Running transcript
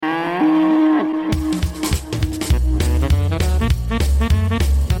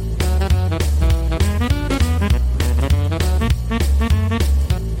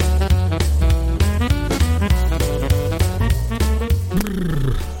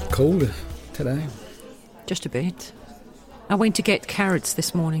cold today. Just a bit. I went to get carrots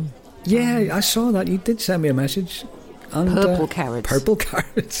this morning. Yeah, I saw that. You did send me a message. And, purple carrots. Purple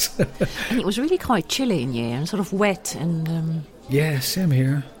carrots. And it was really quite chilly in here and sort of wet and... yeah, same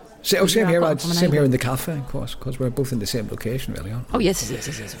here. Same here in the cafe, of course, because we're both in the same location, really, aren't we? Oh, yes,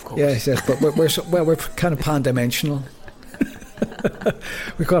 of course. Yes, but we're kind of pan-dimensional.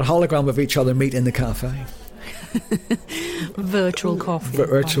 We've got a hologram of each other meet in the cafe. Virtual coffee.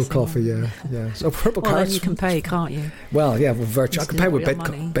 Virtual coffee, yeah. So purple carrots. Well, then you can pay, can't you? Well, yeah, virtual. I can pay with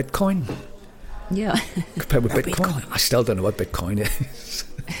Bitcoin. Yeah. I can pay with Bitcoin. I still don't know what Bitcoin is.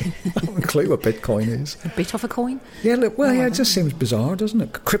 I have a clue what Bitcoin is. A bit of a coin? Yeah, look, it just seems bizarre, doesn't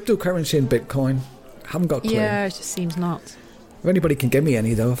it? Cryptocurrency and Bitcoin. Haven't got a clue. Yeah, it just seems nuts. If anybody can give me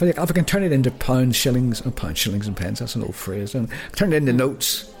any, though, if I can turn it into pounds, shillings and pence, that's an old phrase. And turn it into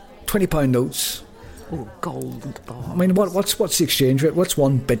notes, £20 notes. Oh, gold bars. I mean, what's the exchange rate? What's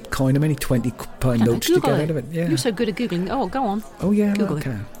one Bitcoin? How many £20 notes to get out of it? Yeah. You're so good at Googling. Oh, go on. Oh, yeah, Google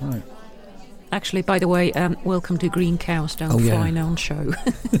okay. it. Right. Actually, by the way, welcome to Green Cows Don't Fly Non-Show.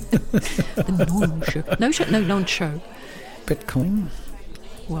 The non-show. No, non-show. Bitcoin?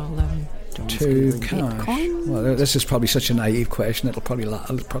 Well, to cash. Bitcoin? Well, this is probably such a naive question. It'll probably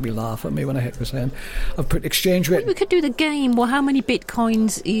laugh at me when I hit this end. I've put exchange rate. Well, we could do the game. Well, how many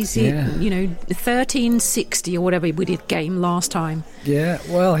bitcoins is it? Yeah. 1360 or whatever we did game last time. Yeah.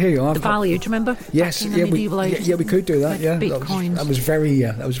 Well, here you are. The value. Do you remember? Yes. Back in the medieval ages. Yeah, we could do that. Like yeah. Bitcoins. That was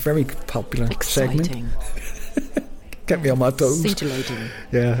very popular. Exciting. Segment. Get me on my toes. Scintillating.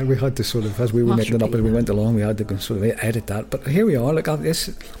 Yeah, we had to sort of, as we were making it up as we went along, we had to sort of edit that. But here we are. Look at this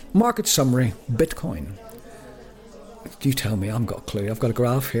market summary. Bitcoin. You tell me. I haven't got a clue. I've got a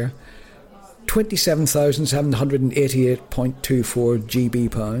graph here. 27,788.24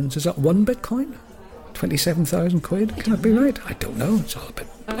 GB pounds. Is that one Bitcoin? 27,000 quid? Can that be right? I don't know. It's all a bit.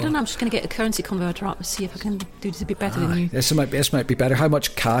 I don't know. I'm just going to get a currency converter up and see if I can do this a bit better than you. This might be better. How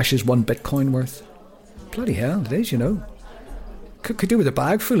much cash is one Bitcoin worth? Bloody hell, it is, Could do with a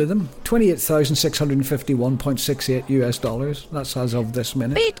bag full of them. $28,651.68 US. That's as of this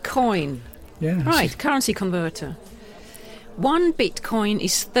minute. Bitcoin. Yeah. Right, currency converter. One Bitcoin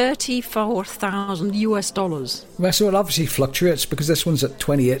is 34,000 US dollars. Well, so it obviously fluctuates because this one's at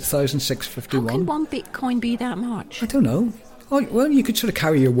 28,651. How can one Bitcoin be that much? I don't know. Oh, well, you could sort of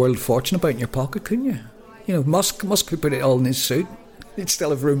carry your world fortune about in your pocket, couldn't you? Musk could put it all in his suit. He'd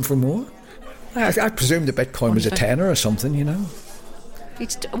still have room for more. I presume the Bitcoin was a tenner or something,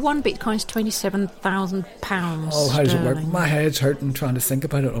 It's one Bitcoin's £27,000. Oh, how does it work? My head's hurting trying to think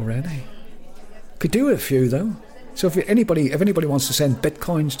about it already. Could do with a few though. So if anybody wants to send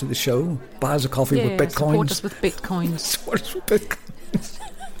Bitcoins to the show, buy us a coffee with Bitcoins. Support us with Bitcoins. Support us with Bitcoins.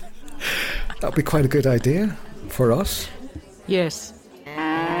 That'd be quite a good idea for us. Yes.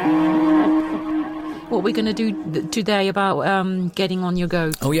 What we're going to do today about getting on your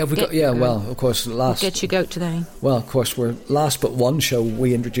goat? Oh yeah, well, of course, Get your goat today. Well, of course, we're last but one show.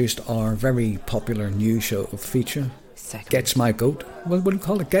 We introduced our very popular new show feature. Gets My Goat. What do you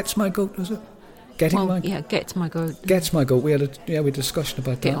call it? Gets My Goat, is it? Gets My Goat. Gets My Goat. We had a discussion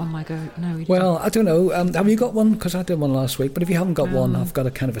about that. Get on my goat. No, we didn't. Well, I don't know. Have you got one? Because I did one last week. But if you haven't got one, I've got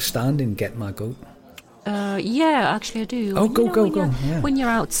a kind of a stand-in Get My Goat. Yeah, actually I do. Oh, go. Yeah. When you're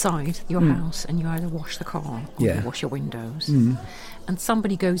outside your house and you either wash the car or you wash your windows and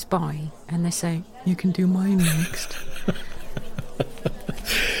somebody goes by and they say, you can do mine next.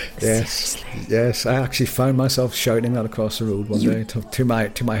 Yes. I actually found myself shouting that across the road one day to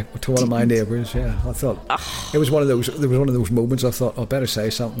one of my neighbours. Yeah, I thought it was one of those moments. I thought I better say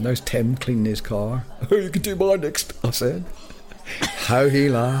something. There's Tim cleaning his car. Oh, you can do mine next. I said. How he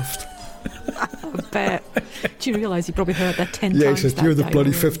laughed. I bet. Do you realise he probably heard that 10 times? Yeah, he says, you're the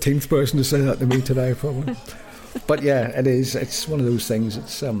bloody 15th person to say that to me today, probably. But yeah, it is. It's one of those things.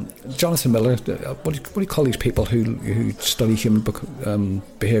 It's Jonathan Miller. What do you call these people who study human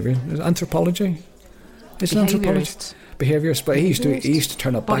behaviour? Anthropology. Is it anthropology? Behaviourist. But he used to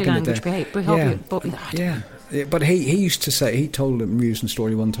turn up body back in the day. But he used to say, he told an amusing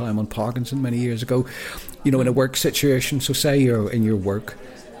story one time on Parkinson many years ago. In a work situation. So say you're in your work.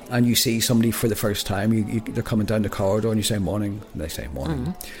 And you see somebody for the first time, they're coming down the corridor and you say morning, and they say morning.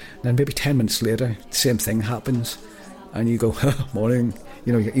 And then maybe 10 minutes later, the same thing happens, and you go, morning.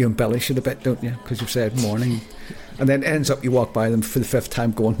 You embellish it a bit, don't you? Because you've said morning. And then ends up you walk by them for the 5th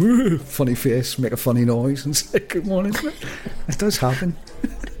time going, funny face, make a funny noise and say good morning. It does happen.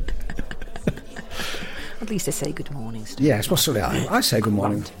 At least they say good morning. Yes, I say good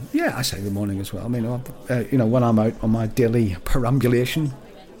morning. Yeah, I say good morning as well. I mean, when I'm out on my daily perambulation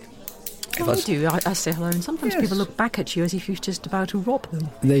I do. I say hello, and sometimes people look back at you as if you're just about to rob them.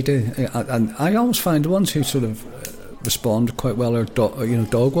 They do, and I always find the ones who sort of respond quite well are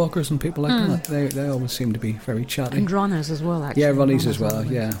dog walkers and people like that. They always seem to be very chatty. And runners as well, actually. Yeah, runners as well.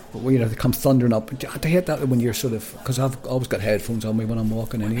 Always. Yeah, but they come thundering up. I hate that when you're sort of, because I've always got headphones on me when I'm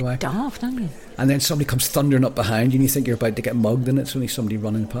walking anyway. Daft, don't you? And then somebody comes thundering up behind you, and you think you're about to get mugged, and it's only somebody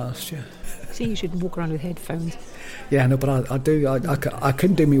running past you. See, you should walk around with headphones. Yeah, no, but I do. I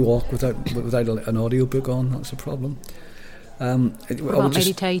couldn't do me walk without an audio book on. That's the problem. What about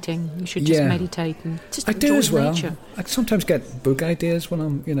meditating? You should just meditate and just I do as well. Nature. I sometimes get book ideas when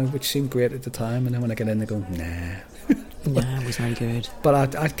I'm, which seem great at the time, and then when I get in, they go, nah. Nah, it was very good.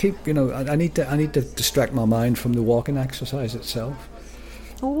 But I keep, I need to distract my mind from the walking exercise itself.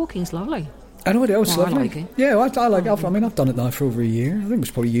 Well, walking's lovely. I know it is lovely. I like it. Yeah, I like it. I mean, I've done it now for over a year. I think it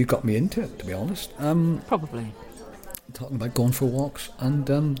was probably you got me into it, to be honest. Probably. Talking about going for walks,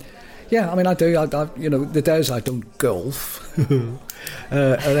 and yeah, I mean, I do. I the days I don't golf, and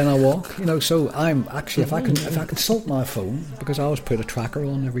then I walk. So I'm actually, if I consult my phone, because I always put a tracker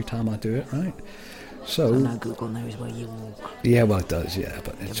on every time I do it, right? So now Google knows where you walk. Yeah, well, it does. Yeah,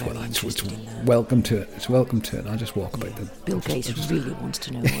 but it's welcome to it. It's welcome to it. I just walk about Bill Gates really wants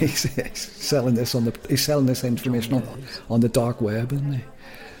to know. He's selling this information on the dark web, isn't he?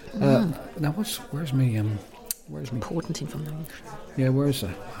 Now, where's me? Important information. Yeah, where's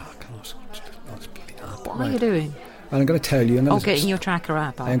that? What are you doing? And I'm going to tell you. Getting your tracker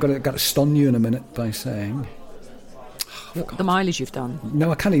app. I'm going to stun you in a minute by saying the mileage you've done.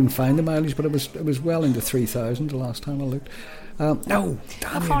 No, I can't even find the mileage, but it was well into 3,000 the last time I looked. No,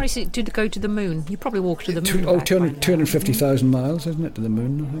 how far is it to go to the moon? You probably walk to the moon. 250,000 miles, isn't it, to the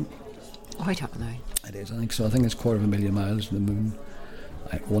moon? I think. I don't know. It is. I think so. I think it's 250,000 miles to the moon.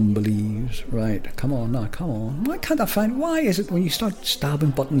 One believes. Right, come on now, come on. Why is it when you start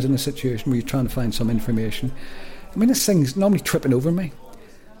stabbing buttons in a situation where you're trying to find some information? I mean, this thing's normally tripping over me.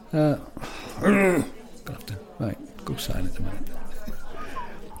 Gonna have to, right, go silent a minute.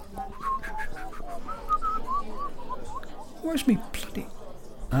 Where's me bloody...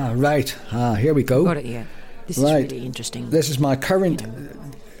 right. Here we go. Got it, yeah. This is really interesting. This is my current...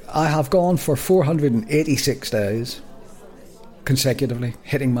 I have gone for 486 days consecutively,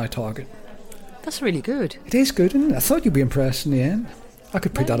 hitting my target. That's really good. It is good, isn't it? I thought you'd be impressed in the end. I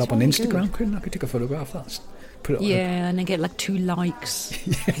could put that up on really Instagram, good. couldn't I? I could take a photograph of that. Put it and then get like 2 likes.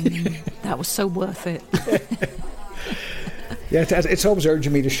 That was so worth it. Yeah, it's always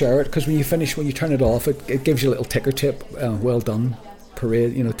urging me to share it, because when you turn it off, it gives you a little ticker tape, well done,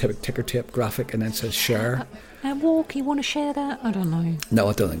 parade, ticker tape graphic, and then it says share. Walk, you want to share that? I don't know. No,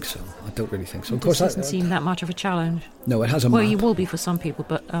 I don't think so. I don't really think so. Of course, it doesn't seem that much of a challenge. No, it has a map. Well, you will be for some people,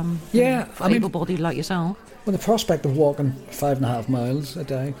 but for able-bodied like yourself. Well, the prospect of walking 5.5 miles a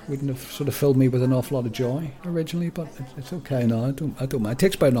day wouldn't have sort of filled me with an awful lot of joy originally, but it's okay now. I don't mind. It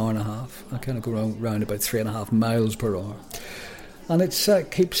takes about an hour and a half. I kind of go around about 3.5 miles per hour, and it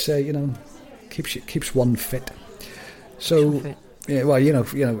keeps one fit. So, yeah, well,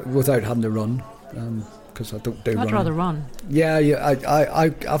 without having to run. Because I don't do running. I'd rather run. Yeah.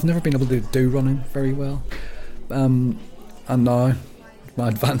 I've never been able to do running very well, and now, at my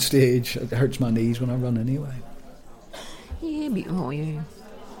advanced age, it hurts my knees when I run anyway. Yeah,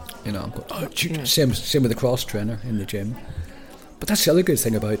 but same with the cross trainer in the gym. But that's the other good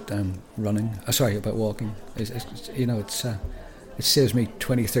thing about running. About walking is it saves me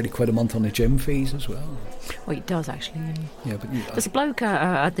 20-30 quid a month on the gym fees as well. Well, it does actually. Yeah, but there's a bloke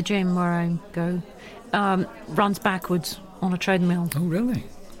at the gym where I go. Runs backwards on a treadmill. Oh, really?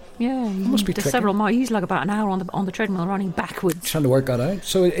 Yeah, must be several miles. He's like about an hour on the treadmill running backwards. Trying to work that out.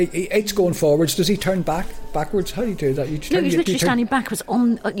 So it's going forwards. Does he turn backwards? How do you do that? He's literally standing backwards.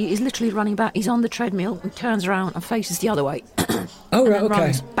 He's literally running back. He's on the treadmill and turns around and faces the other way. Oh, right,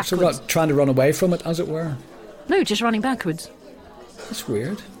 okay. So not trying to run away from it, as it were. No, just running backwards. That's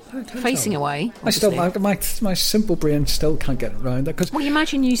weird. Facing away. My simple brain still can't get around that, because you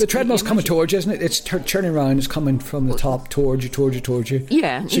imagine the treadmill's coming towards you, isn't it? It's turning around. It's coming from the top towards you.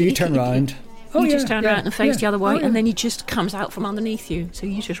 Yeah. So you turn round. You just turn around and face the other way, and then he just comes out from underneath you. So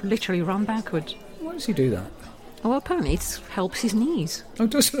you just literally run backwards. Why does he do that? Well, apparently it helps his knees. Oh,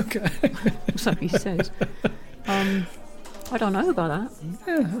 does it? Okay. So he says. I don't know about that.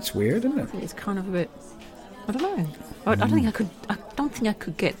 Yeah, that's weird, isn't it? I think it's kind of a bit. I don't know. I don't think I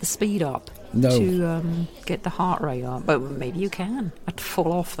could get the speed up to get the heart rate up. But maybe you can. I'd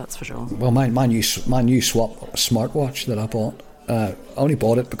fall off, that's for sure. Well, my new smartwatch that I bought, I only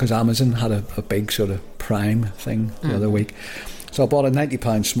bought it because Amazon had a big sort of Prime thing the other week. So I bought a £90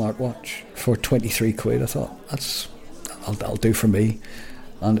 smartwatch for 23 quid. I thought that'll do for me.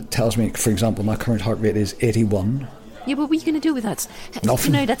 and it tells me, for example, my current heart rate is 81. Yeah, but what are you going to do with that?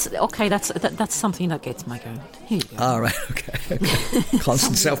 Nothing. That's something that gets my goat. Here you go. Ah, right, okay.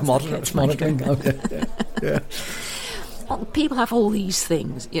 Constant self-monitoring. Okay. Yeah. Well, people have all these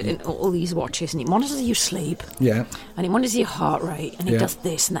things, all these watches, and it monitors your sleep. Yeah. And it monitors your heart rate, and it does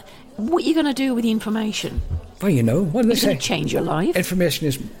this and that. What are you going to do with the information? Well, what do they say? It's going to change your life.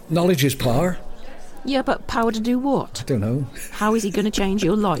 Knowledge is power. Yeah, but power to do what? I don't know. How is it going to change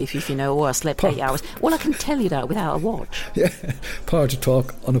your life if you know, I slept 8 hours? Well, I can tell you that without a watch. Yeah, power to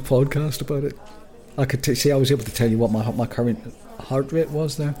talk on a podcast about it. I could I was able to tell you what my current heart rate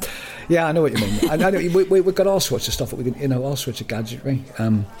was there. Yeah, I know what you mean. I know we've got all sorts of stuff that we can, all sorts of gadgetry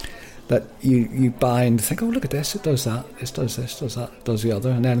that you buy and think, oh, look at this, it does that, it does this, does that, it does the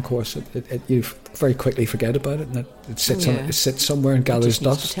other, and then of course you very quickly forget about it, and it sits somewhere and gathers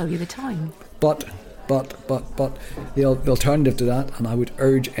dust. To tell you the time. But the alternative to that, and I would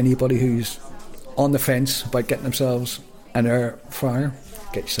urge anybody who's on the fence about getting themselves an air fryer,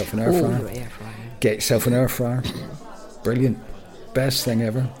 get yourself an air fryer. Get yourself an air fryer. Brilliant. Best thing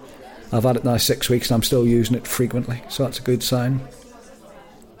ever. I've had it now 6 weeks and I'm still using it frequently, so that's a good sign.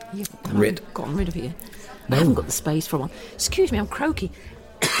 You've gotten rid of it. No. I haven't got the space for one. Excuse me, I'm croaky.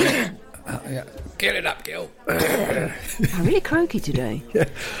 Yeah. Get it up, Gil. I'm really croaky today. Yeah.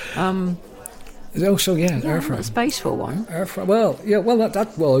 Air fryer. I haven't got space for one. Air fryer. Well,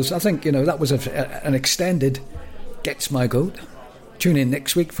 that was. I think that was an extended Gets My Goat. Tune in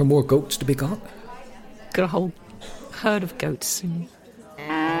next week for more goats to be got. Got a whole herd of goats soon.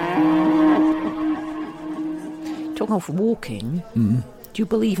 Talking of walking, do you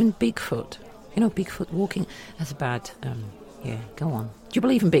believe in Bigfoot? Bigfoot walking. That's bad. Go on. Do you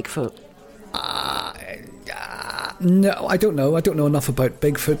believe in Bigfoot? No, I don't know. I don't know enough about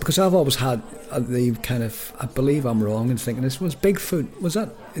Bigfoot because I've always had the kind of. I believe I'm wrong in thinking this was Bigfoot. Was that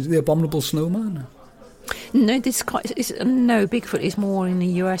the abominable snowman? No, Bigfoot is more in the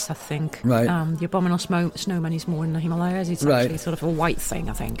US, I think. Right. The abominable snowman is more in the Himalayas. It's actually sort of a white thing,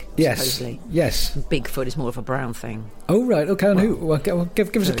 I think. Yes. Supposedly. Yes. Bigfoot is more of a brown thing. Oh, right. Okay. And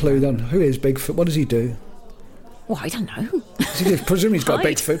give us a clue then. Who is Bigfoot? What does he do? Well, I don't know. Presumably he's got a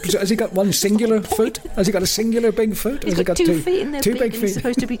big foot. Has he got one singular foot? Has he got a singular big foot? He's got 2 feet and they're two big feet.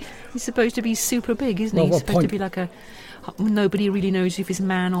 He's supposed to be super big, isn't he? Well, He's supposed to be like nobody really knows if he's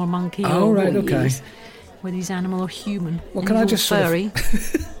man or monkey or right, okay. Whether he's animal or human. Well, can I just furry?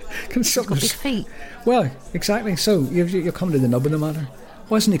 He's got big feet. Well, exactly. So you're coming to the nub of the matter.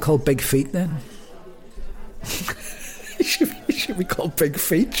 Why isn't he called Big Feet then? he should be called Big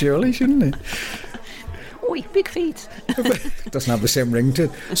Feet, surely, shouldn't he? Oi, big feet. Doesn't have the same ring to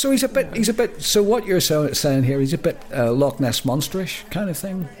it. So he's a bit. So what you're saying here, he's a bit Loch Ness Monsterish kind of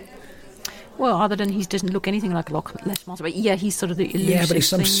thing. Well, other than he doesn't look anything like Loch Ness Monster, but he's sort of the elusive but he's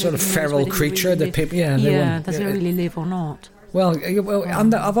some sort of feral creature that people. Does he really live or not? Well,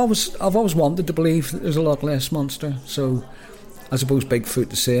 and I've always wanted to believe that there's a Loch Ness monster. So I suppose Bigfoot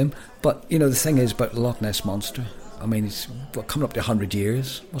the same. But the thing is about the Loch Ness monster. I mean, it's coming up to 100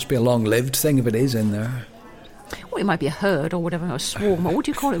 years. Must be a long-lived thing if it is in there. Well, it might be a herd or whatever, a swarm. Or what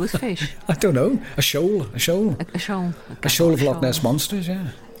do you call it with fish? I don't know. A shoal. A shoal. A shoal of Loch Ness monsters, yeah.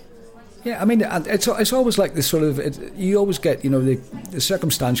 Yeah, I mean, it's always like this sort of. You always get, the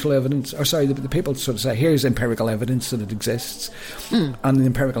circumstantial evidence, or sorry, the people sort of say, here's empirical evidence that it exists, and the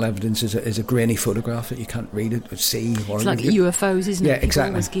empirical evidence is a grainy photograph that you can't read it or see. It's like UFOs, isn't it? Yeah, People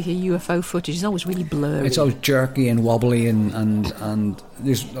exactly. always give you UFO footage. It's always really blurry. It's always jerky and wobbly, and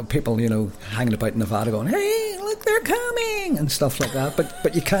there's people, hanging about in Nevada going, hey, look, they're coming, and stuff like that.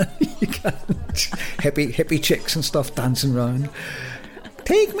 But you can't hippie chicks and stuff dancing around.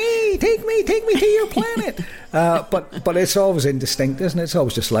 Take me to your planet. But it's always indistinct, isn't it? It's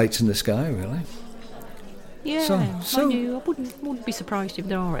always just lights in the sky, really. Yeah, I wouldn't be surprised if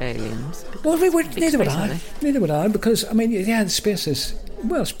there are aliens. Well, neither would I, because, I mean, the space is,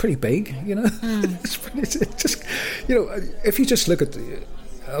 it's pretty big, it's just, if you just look at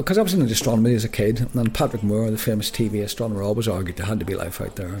because I was into astronomy as a kid, and Patrick Moore, the famous TV astronomer, always argued there had to be life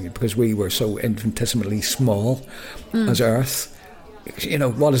out there because we were so infinitesimally small as Earth.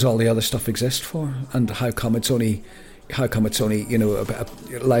 What does all the other stuff exist for, and how come it's only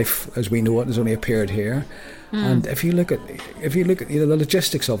life as we know it has only appeared here. And if you look at the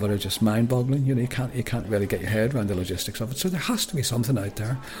logistics of it are just mind-boggling. You can't really get your head around the logistics of it. So there has to be something out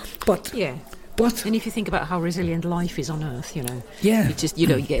there. But and if you think about how resilient life is on Earth, it just you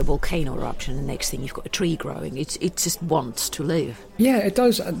get a volcano eruption, and the next thing you've got a tree growing. It just wants to live. Yeah, it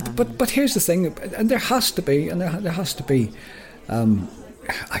does. But here's the thing, and there has to be,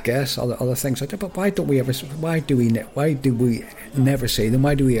 I guess other things like that. But why do we never see them?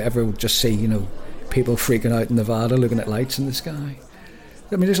 Why do we ever just see, you know, people freaking out in Nevada looking at lights in the sky?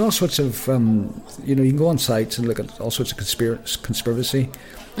 I mean, there's all sorts of, you know, you can go on sites and look at all sorts of conspiracy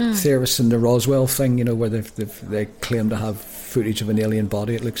theorists and the Roswell thing, you know, where they claim to have footage of an alien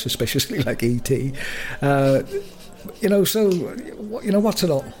body. It looks suspiciously like E.T. You know, so, you know, what's it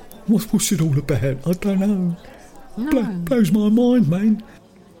all? What's it all about? I don't know. No. Blows my mind, man.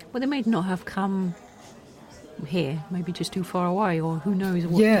 Well, they may not have come here, maybe just too far away, or who knows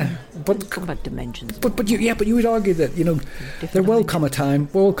what. Yeah, but talk about dimensions. But you would argue that, you know, there will come a time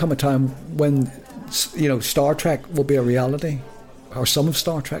when, you know, Star Trek will be a reality, or some of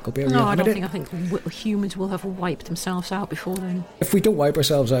Star Trek will be a reality. I think humans will have wiped themselves out before then. If we don't wipe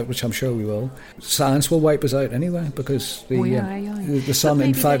ourselves out, which I'm sure we will, science will wipe us out anyway, because the sun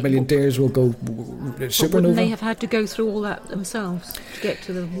in 5 million years will go supernova. Wouldn't they have had to go through all that themselves to get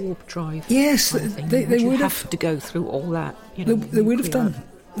to the warp drive? Yes, they would have to go through all that. You know, they would have done.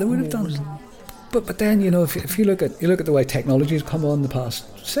 They would have done. But then, you know, if you look at the way technology has come on in the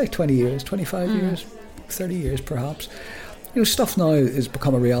past, say 20 years, 25 years, 30 years perhaps. You know, stuff now has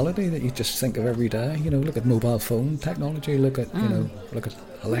become a reality that you just think of every day. You know, look at mobile phone technology. Look at look at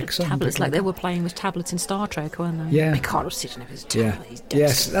Alexa. Tablets, like they were playing with tablets in Star Trek, weren't they? Yeah. Picard was sitting over his tablet. Yeah.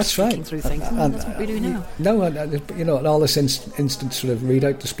 Yes, that's right. Through things. That's what we do now. No, you know, and all this instant sort of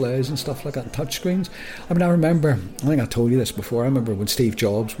readout displays and stuff like that, and touch screens. I mean, I remember. I think I told you this before. I remember when Steve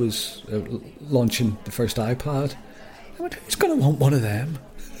Jobs was launching the first iPad. I went, who's going to want one of them?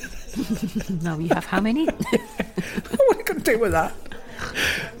 No, you have how many? What are you going to do with that?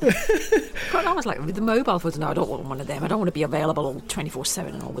 But I was like, with the mobile phones, no, I don't want one of them. I don't want to be available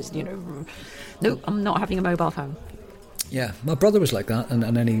 24/7 and always, you know. No, I'm not having a mobile phone. Yeah, my brother was like that, and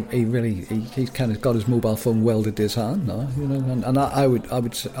then he kind of got his mobile phone welded to his hand now, you know. And I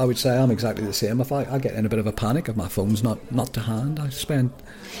would say I'm exactly the same. If I get in a bit of a panic if my phone's not to hand, I spend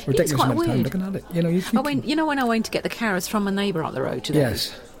ridiculous amount of time looking at it. You know, when I went to get the carrots from a neighbour up the road today.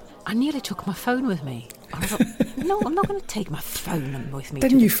 Yes. I nearly took my phone with me. I thought, no, I'm not going to take my phone with me.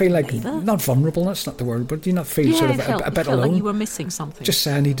 Didn't you feel like, not vulnerable, that's not the word, but do you not feel sort of a bit alone? Like you were missing something. Just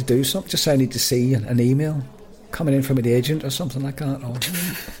say I need to do something, just say I need to see an email coming in from an agent or something like that. A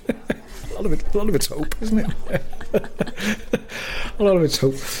lot of it's hope, isn't it? A lot of it's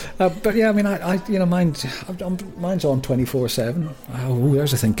hope. But yeah, I mean, mine's on 24/7. Oh,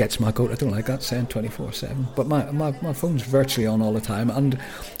 there's a thing gets my goat. I don't like that saying 24/7. But my phone's virtually on all the time, and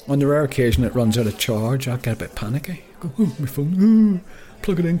on the rare occasion it runs out of charge, I get a bit panicky. I go, my phone,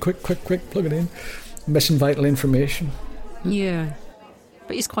 plug it in, quick, plug it in. Missing vital information. Yeah.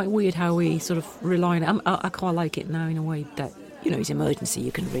 But it's quite weird how we sort of rely on it. I quite like it now in a way that, you know, it's emergency,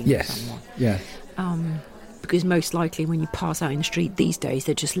 you can ring someone. Yeah. Because most likely when you pass out in the street these days,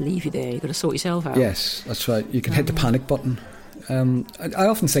 they just leave you there. You've got to sort yourself out. Yes, that's right. You can hit the panic button. I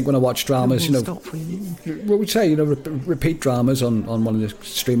often think when I watch dramas, you know, what would say, you know, repeat dramas on one of the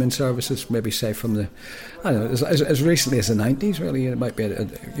streaming services, maybe say from the, I don't know, as recently as the 90s, really. It might be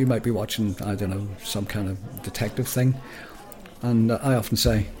you might be watching, I don't know, some kind of detective thing. And I often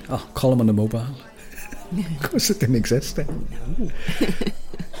say, call him on the mobile. Of course it didn't exist then. No.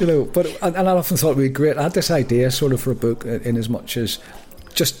 You know, and I often thought it would be great. I had this idea sort of for a book, in as much as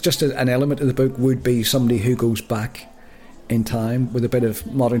just an element of the book would be somebody who goes back in time with a bit of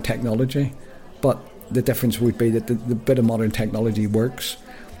modern technology, but the difference would be that the bit of modern technology works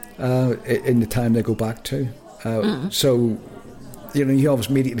in the time they go back to. So, you know, you always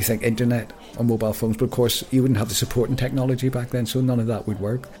immediately think internet or mobile phones, but of course you wouldn't have the supporting technology back then, so none of that would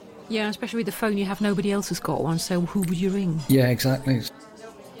work. Yeah, especially with the phone, you have nobody else who's got one, so who would you ring? Yeah, exactly.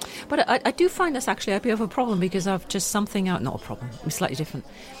 But I do find that's actually a bit of a problem, because I've just something out. Not a problem, it's slightly different.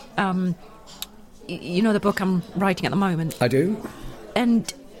 You know the book I'm writing at the moment? I do.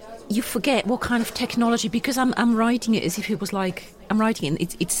 And you forget what kind of technology, because I'm writing it as if it was like, I'm writing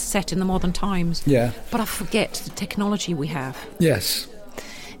it, it's set in the modern times. Yeah. But I forget the technology we have. Yes.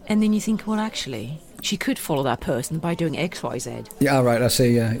 And then you think, well, actually, she could follow that person by doing X, Y, Z. Yeah, right, I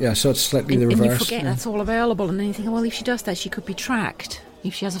see, yeah. So it's slightly the reverse. And you forget that's all available, and then you think, well, if she does that, she could be tracked.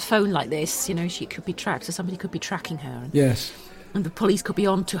 If she has a phone like this, you know, she could be tracked, so somebody could be tracking her. Yes. And the police could be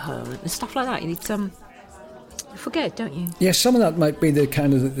onto her, and stuff like that. It's, you forget, don't you? Yeah, some of that might be the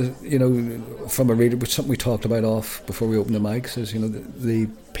kind of, you know, from a reader, which something we talked about off before we opened the mics, is, you know, the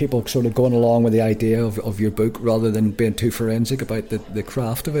people sort of going along with the idea of your book rather than being too forensic about the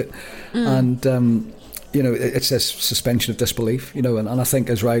craft of it. And, you know, it's this suspension of disbelief, you know, and I think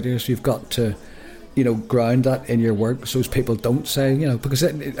as writers you've got to ground that in your work so people don't say, because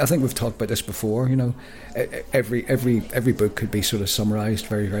I think we've talked about this before, every book could be sort of summarised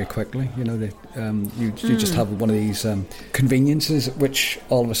very, very quickly. You just have one of these conveniences which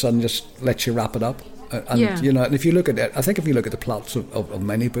all of a sudden just lets you wrap it up. And and if you look at it, I think if you look at the plots of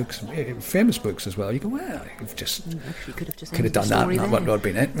many books, famous books as well, you go, well, you've just could have done that, and that would have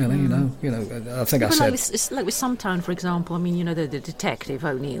been it, really. I think I said it's like with Sometown, for example. I mean, the detective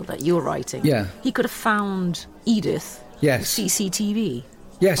O'Neill that you're writing. Yeah, he could have found Edith. Yes, CCTV.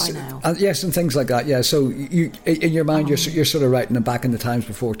 Yes, yes, and things like that. Yeah, so you, in your mind, you're sort of writing them back in the times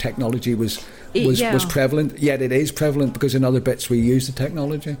before technology was prevalent. Yet it is prevalent because in other bits we use the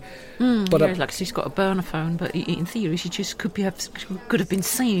technology. But like she's got a burner phone, but in theory she just could have been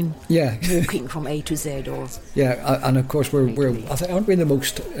seen. Yeah, walking from A to Z, or and of course aren't we the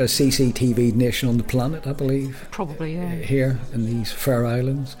most CCTV nation on the planet? I believe probably here in these Fair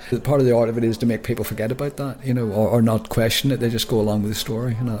Islands. Part of the art of it is to make people forget about that, or not question it. They just go along with the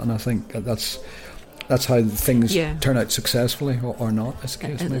story. And I think that's how things turn out successfully or not, as the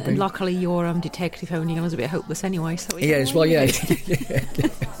case may be. And luckily your detective O'Neill was a bit hopeless anyway. So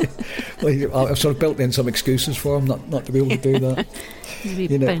well, I've sort of built in some excuses for him not to be able to do that. He's a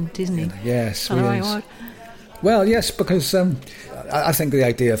bit bent, isn't he? Yes, he is. Well, yes, because I think the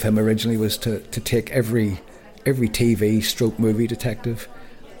idea of him originally was to take every TV stroke movie detective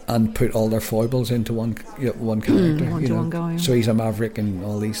and put all their foibles into one character. One guy. So he's a maverick and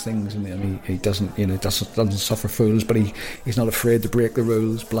all these things, and he doesn't suffer fools, but he's not afraid to break the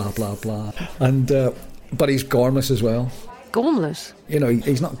rules. Blah blah blah. And but he's gormless as well. Gormless.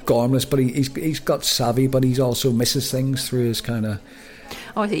 He's not gormless, but he's got savvy, but he's also misses things through his kind of.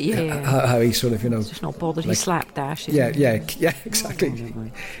 Oh, yeah. How he sort of, just not bothered. He slapdash. Yeah, exactly.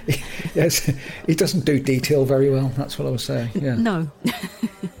 Yes, he doesn't do detail very well. That's what I was saying. Yeah. No.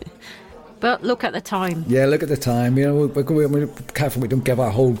 But look at the time. Yeah, look at the time. We're careful we don't give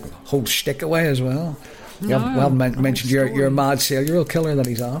our whole shtick away as well. No, we haven't mentioned your mad serial killer that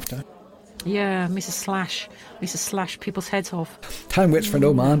he's after. Yeah, Mrs. Slash people's heads off. Time waits for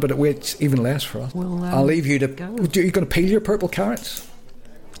no man, but it waits even less for us. I'll leave you to go. Are you going to peel your purple carrots?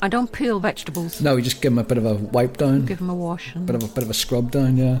 I don't peel vegetables. No, you just give them a bit of a wipe down. Give them a wash. Bit of a scrub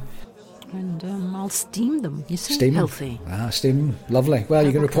down, yeah. And I'll steam them. You see, steam healthy. Steam them. Lovely. Well,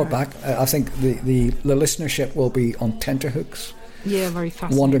 you can report back. I think the listenership will be on tenterhooks. Yeah, very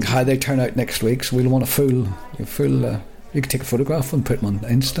fascinating. Wondering how they turn out next week. So we'll want a full. You can take a photograph and put them on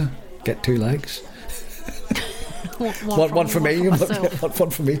Insta. Get 2 likes. one for me.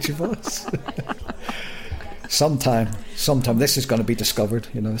 One from each of us. Sometime this is going to be discovered.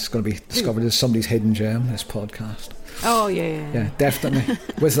 This is going to be discovered as somebody's hidden gem, this podcast. Oh yeah, definitely.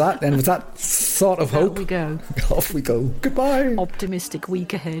 With that thought of hope, off we go. Goodbye. Optimistic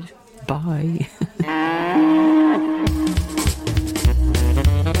week ahead. Bye.